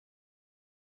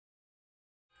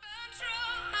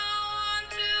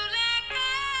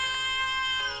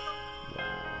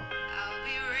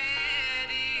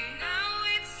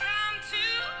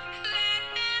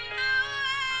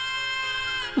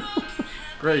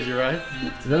Crazy, right?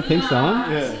 Is that a Pink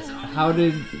song? Yeah. How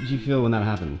did you feel when that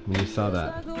happened, when you saw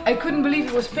that? I couldn't believe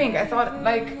it was Pink. I thought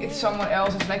like it's someone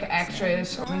else, it's like an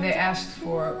actress. When they asked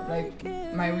for like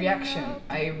my reaction,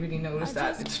 I really noticed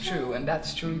that it's true, and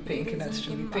that's truly Pink, and that's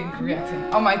truly Pink reacting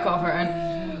on my cover,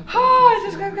 and I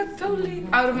just got totally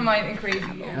out of my mind and crazy.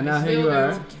 And now here you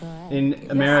are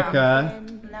in America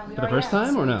for the first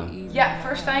time or no? Yeah,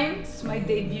 first time. It's my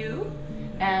debut.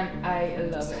 And I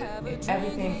love it.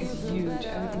 Everything is huge,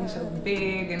 everything is so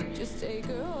big, and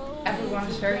everyone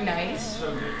is very nice.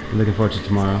 I'm looking forward to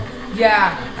tomorrow.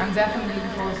 Yeah, I'm definitely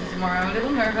looking forward to tomorrow. I'm a little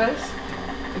nervous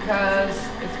because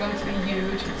it's going to be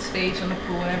huge with the stage on the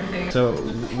pool and everything. So,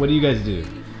 what do you guys do?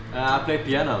 I play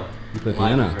piano. You play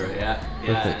piano? Yeah.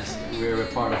 Perfect. Yeah, we're a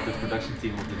part of the production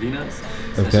team of Divina.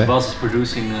 Okay. And Foss is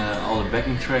producing all the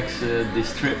backing tracks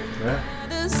this trip. Yeah.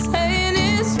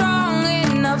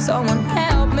 Someone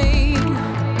help me.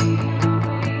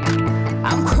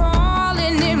 I'm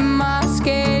crawling in my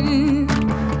skin.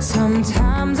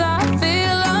 Sometimes I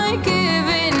feel like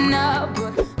giving up.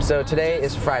 So today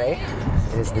is Friday.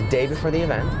 It is the day before the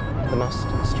event, the most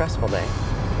stressful day.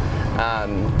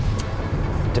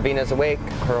 Davina's awake,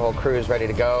 her whole crew is ready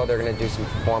to go. They're going to do some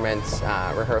performance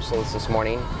rehearsals this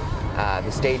morning. The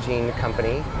staging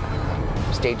company,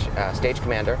 Stage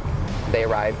Commander, they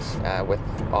arrived with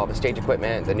all the stage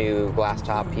equipment, the new glass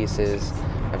top pieces.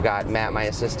 I've got Matt, my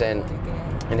assistant,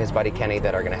 and his buddy Kenny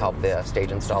that are going to help the stage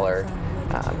installer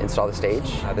install the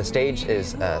stage. The stage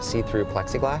is see-through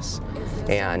plexiglass,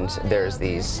 and there's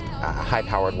these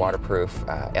high-powered waterproof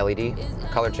LED,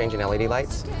 color-changing LED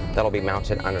lights that'll be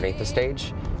mounted underneath the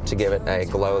stage to give it a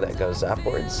glow that goes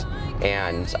upwards.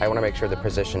 And I want to make sure the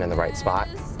position in the right spot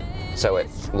so it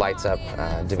lights up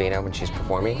Davina when she's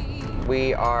performing.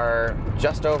 We are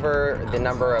just over the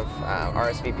number of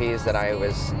RSVPs that I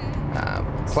was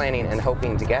planning and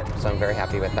hoping to get, so I'm very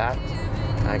happy with that.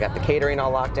 I got the catering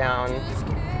all locked down.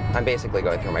 I'm basically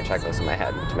going through my checklist in my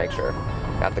head to make sure.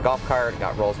 Got the golf cart,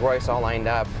 got Rolls Royce all lined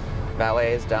up,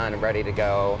 valet is done, I'm ready to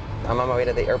go. I'm on my way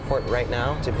to the airport right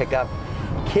now to pick up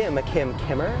Kim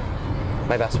Kimmer,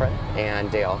 my best friend, and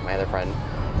Dale, my other friend.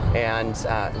 And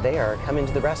they are coming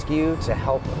to the rescue to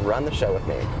help run the show with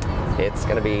me. It's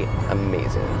gonna be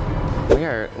amazing. We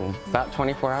are about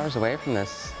 24 hours away from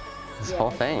this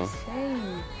whole thing.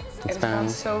 It's gone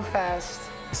so fast.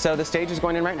 So the stage is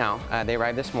going in right now. They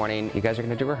arrived this morning. You guys are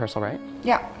gonna do rehearsal, right?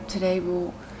 Yeah, today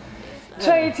we'll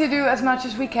try to do as much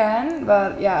as we can,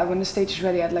 but yeah, when the stage is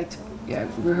ready, I'd like to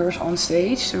rehearse on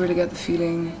stage to really get the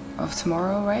feeling of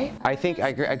tomorrow, right? I think I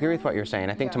agree with what you're saying.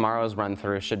 I think tomorrow's run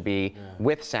through should be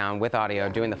with sound, with audio,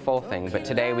 doing the full thing, but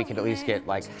today we could at least get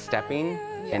like stepping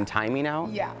and timing out.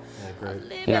 Yeah. Great.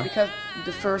 Yeah, because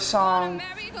the first song,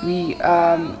 we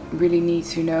really need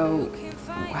to know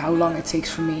how long it takes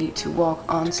for me to walk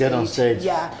on stage. Get on stage.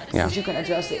 Yeah, because you can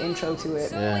adjust the intro to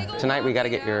it. Yeah. Tonight we got to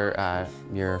get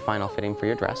your final fitting for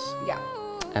your dress. Yeah.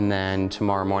 And then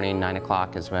tomorrow morning, 9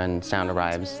 o'clock is when sound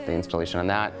arrives, the installation on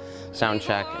that, sound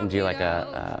check, and do like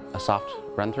a soft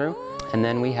run through. And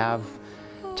then we have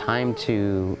time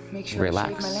to make sure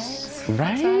relax. To shake my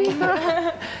Right?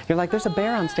 legs. You're like, there's a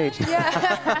bear on stage now.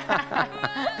 Yeah.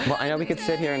 Well, I know we could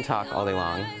sit here and talk all day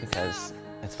long because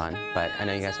it's fun, but I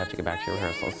know you guys have to get back to your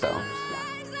rehearsals, so.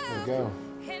 There we go.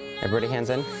 Everybody hands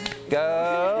in.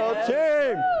 Go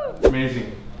team!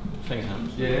 Amazing. Thanks,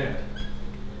 Hans. Yeah.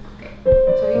 So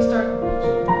you start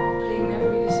playing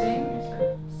every the same?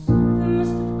 Something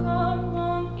must have gone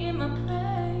wrong in my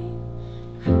brain.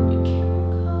 Your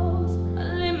chemicals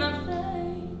all in my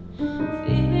vein.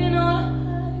 Feeling all the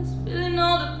highs, feeling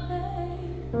all the pain.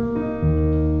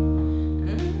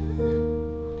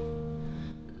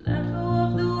 Let go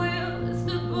of the wheel, it's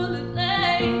the bullet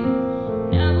lane.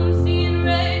 Now I'm seeing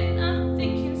red, I'm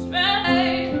thinking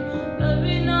straight.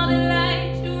 Blurring all the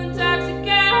lights, you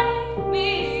intoxicate me.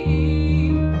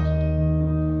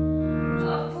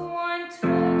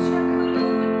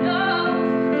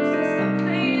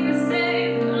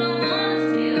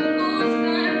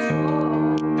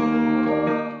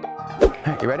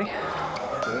 You ready?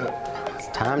 It's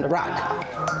time to rock.